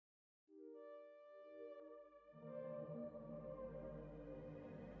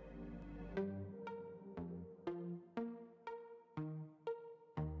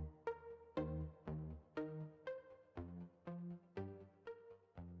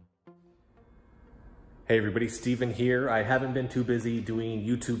Hey everybody, Steven here. I haven't been too busy doing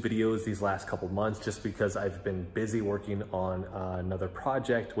YouTube videos these last couple months just because I've been busy working on another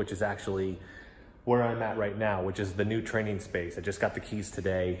project, which is actually where I'm at right now, which is the new training space. I just got the keys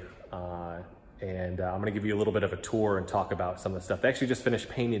today and I'm gonna give you a little bit of a tour and talk about some of the stuff. They actually just finished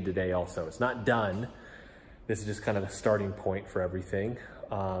painting today also. It's not done. This is just kind of the starting point for everything.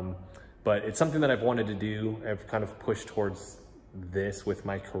 But it's something that I've wanted to do. I've kind of pushed towards this with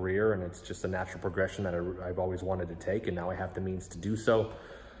my career, and it's just a natural progression that I've always wanted to take, and now I have the means to do so.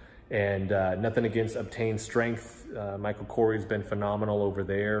 And nothing against Obtain Strength. Michael Corey's been phenomenal over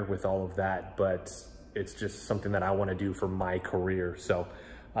there with all of that, but it's just something that I want to do for my career. So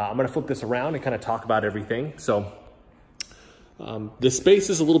I'm going to flip this around and kind of talk about everything. So the space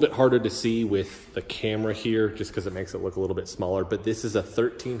is a little bit harder to see with the camera here just because it makes it look a little bit smaller, but this is a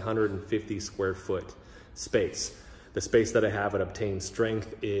 1,350 square foot space. The space that I have at Obtain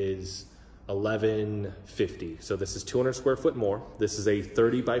Strength is 1,150. So this is 200 square foot more. This is a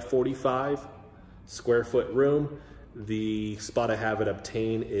 30 by 45 square foot room. The spot I have at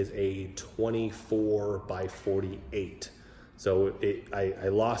Obtain is a 24 by 48. So I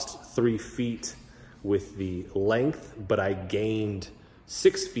lost 3 feet with the length, but I gained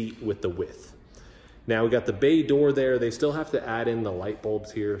 6 feet with the width. Now we got the bay door there. They still have to add in the light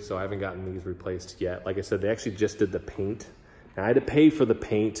bulbs here, so I haven't gotten these replaced yet. Like I said, they actually just did the paint. Now I had to pay for the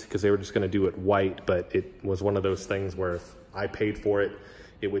paint because they were just gonna do it white, but it was one of those things where if I paid for it,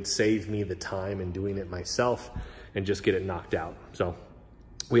 it would save me the time in doing it myself and just get it knocked out. So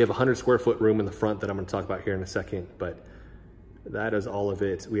we have a 100 square foot room in the front that I'm gonna talk about here in a second, but that is all of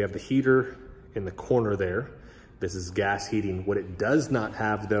it. We have the heater in the corner there. This is gas heating. What it does not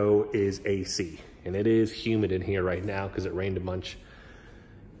have though is AC. And it is humid in here right now because it rained a bunch.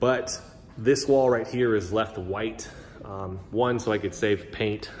 But this wall right here is left white. One, so I could save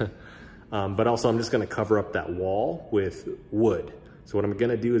paint, but also I'm just gonna cover up that wall with wood. So what I'm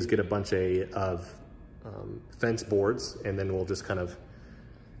gonna do is get a bunch of fence boards, and then we'll just kind of,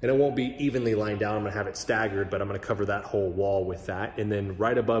 and it won't be evenly lined down, I'm gonna have it staggered, but I'm gonna cover that whole wall with that. And then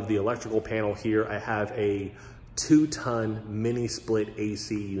right above the electrical panel here, I have a 2-ton mini split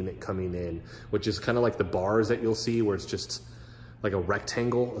AC unit coming in, which is kind of like the bars that you'll see where it's just like a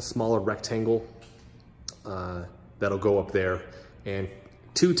rectangle, a smaller rectangle that'll go up there. And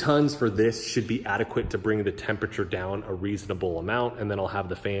 2 tons for this should be adequate to bring the temperature down a reasonable amount, and then I'll have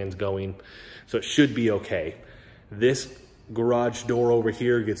the fans going. So it should be okay. This garage door over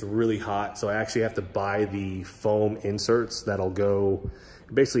here gets really hot, so I actually have to buy the foam inserts that'll go,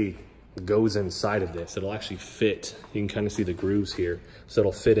 basically goes inside of this. It'll actually fit. You can kind of see the grooves here. So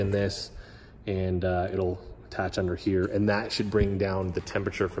it'll fit in this, and it'll attach under here, and that should bring down the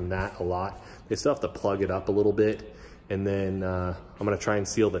temperature from that a lot. They still have to plug it up a little bit, and then I'm gonna try and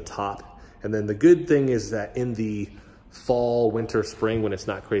seal the top. And then the good thing is that in the fall, winter, spring, when it's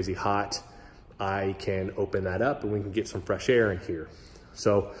not crazy hot, I can open that up and we can get some fresh air in here.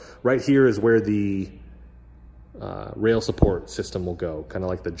 So right here is where the rail support system will go, kind of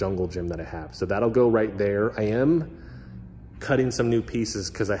like the jungle gym that I have. So that'll go right there. I am cutting some new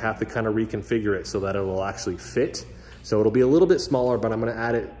pieces because I have to kind of reconfigure it so that it will actually fit. So it'll be a little bit smaller, but I'm gonna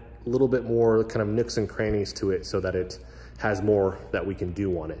add it a little bit more kind of nooks and crannies to it so that it has more that we can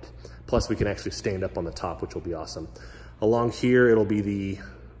do on it. Plus we can actually stand up on the top, which will be awesome. Along here, it'll be the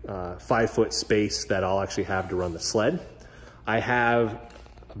 5-foot space that I'll actually have to run the sled. I have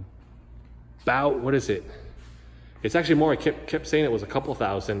about, what is it? It's actually more, I kept saying it was a couple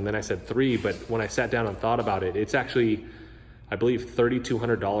thousand, then I said 3, but when I sat down and thought about it, it's actually, I believe,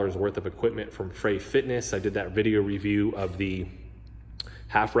 $3,200 worth of equipment from Frey Fitness. I did that video review of the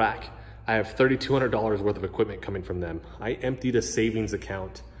half rack. I have $3,200 worth of equipment coming from them. I emptied a savings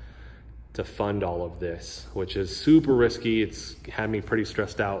account to fund all of this, which is super risky. It's had me pretty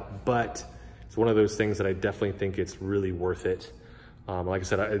stressed out, but it's one of those things that I definitely think it's really worth it. Like I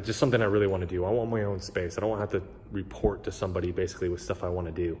said, it's just something I really want to do. I want my own space. I don't want to have to report to somebody basically with stuff I want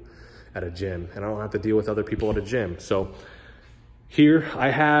to do at a gym, and I don't have to deal with other people at a gym. So here I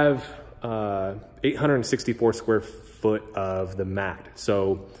have 864 square foot of the mat.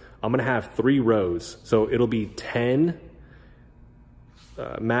 So I'm gonna have 3 rows. So it'll be 10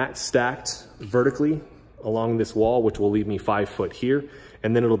 mats stacked vertically along this wall, which will leave me 5 foot here.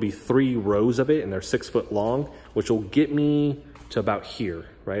 And then it'll be 3 rows of it, and they're 6 foot long, which will get me to about here,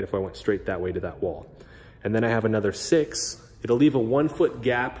 right? If I went straight that way to that wall. And then I have another 6. It'll leave a 1 foot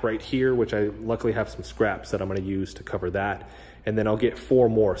gap right here, which I luckily have some scraps that I'm gonna use to cover that. And then I'll get 4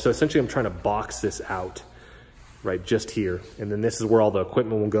 more. So essentially I'm trying to box this out, right, just here. And then this is where all the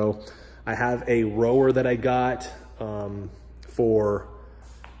equipment will go. I have a rower that I got for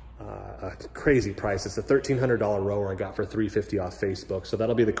a crazy price. It's a $1,300 rower I got for $350 off Facebook. So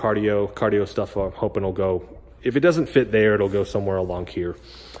that'll be the cardio stuff I'm hoping will go. If it doesn't fit there, it'll go somewhere along here.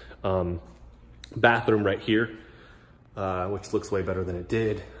 Bathroom right here, which looks way better than it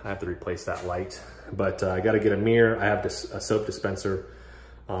did. I have to replace that light, but I got to get a mirror. I have a soap dispenser.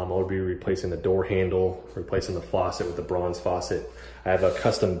 I'll be replacing the door handle, replacing the faucet with the bronze faucet. I have a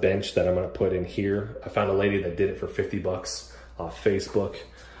custom bench that I'm gonna put in here. I found a lady that did it for 50 bucks off Facebook,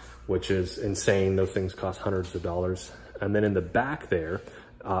 which is insane. Those things cost hundreds of dollars. And then in the back there,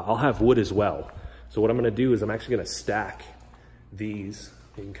 I'll have wood as well. So what I'm gonna do is I'm actually gonna stack these.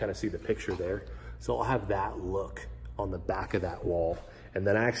 You can kind of see the picture there. So I'll have that look on the back of that wall. And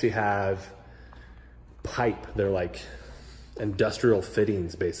then I actually have pipe. They're like industrial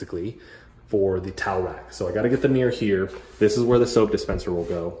fittings basically for the towel rack. So I got to get the mirror here. This is where the soap dispenser will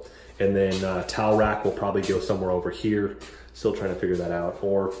go. And then towel rack will probably go somewhere over here. Still trying to figure that out.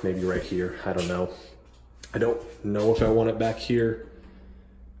 Or maybe right here. I don't know. I don't know if I want it back here.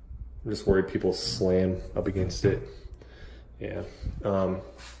 I'm just worried people slam up against it. Yeah.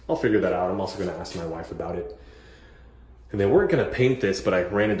 I'll figure that out. I'm also going to ask my wife about it. And they weren't going to paint this, but I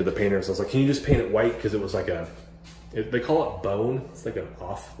ran into the painters. I was like, can you just paint it white? Because it was like they call it bone. It's like an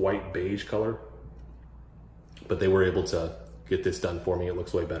off-white beige color. But they were able to get this done for me. It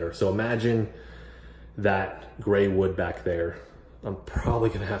looks way better. So imagine that gray wood back there. I'm probably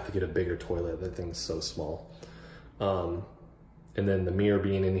gonna have to get a bigger toilet. That thing's so small. And then the mirror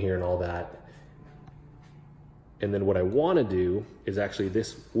being in here and all that. And then what I wanna do is actually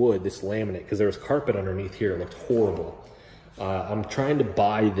this wood, this laminate, because there was carpet underneath here. It looked horrible. I'm trying to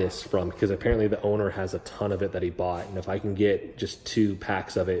buy this from, because apparently the owner has a ton of it that he bought. And if I can get just 2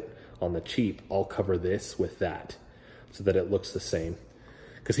 packs of it on the cheap, I'll cover this with that so that it looks the same.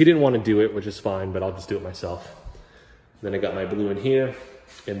 Because he didn't want to do it, which is fine, but I'll just do it myself. Then I got my blue in here,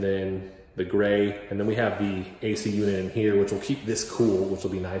 and then the gray, and then we have the AC unit in here, which will keep this cool, which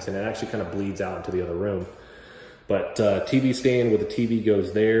will be nice. And it actually kind of bleeds out into the other room. But TV stand where the TV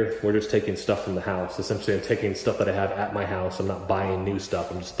goes there. We're just taking stuff from the house. Essentially, I'm taking stuff that I have at my house. I'm not buying new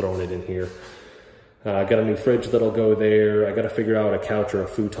stuff. I'm just throwing it in here. I got a new fridge that'll go there. I got to figure out a couch or a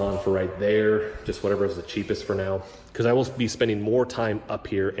futon for right there. Just whatever is the cheapest for now. Because I will be spending more time up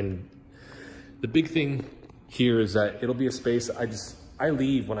here. And the big thing here is that it'll be a space I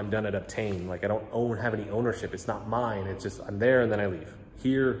leave when I'm done at Obtain. Like I don't have any ownership. It's not mine. It's just I'm there and then I leave.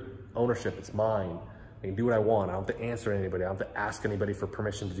 Here, ownership, it's mine. I can do what I want. I don't have to answer anybody. I don't have to ask anybody for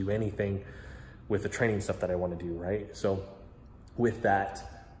permission to do anything with the training stuff that I want to do, right? So with that,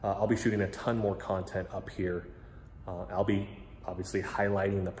 I'll be shooting a ton more content up here. I'll be obviously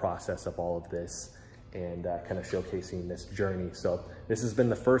highlighting the process of all of this and kind of showcasing this journey. So this has been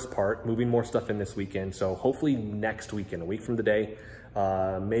the first part, moving more stuff in this weekend. So hopefully next weekend, a week from today,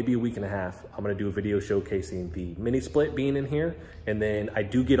 maybe a week and a half, I'm gonna do a video showcasing the mini split being in here. And then I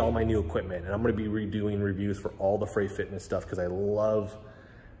do get all my new equipment and I'm gonna be redoing reviews for all the Frey Fitness stuff because I love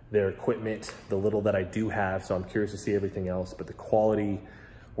their equipment, the little that I do have. So I'm curious to see everything else, but the quality,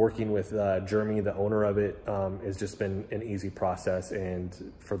 working with Jeremy, the owner of it, has just been an easy process.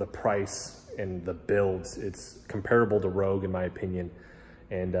 And for the price and the builds, it's comparable to Rogue in my opinion.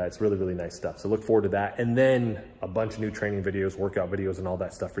 And it's really, really nice stuff. So look forward to that. And then a bunch of new training videos, workout videos, and all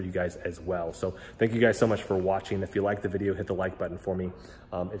that stuff for you guys as well. So thank you guys so much for watching. If you like the video, hit the like button for me.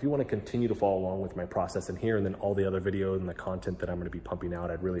 If you want to continue to follow along with my process in here and then all the other videos and the content that I'm going to be pumping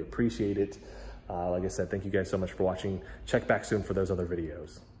out, I'd really appreciate it. Like I said, thank you guys so much for watching. Check back soon for those other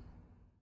videos.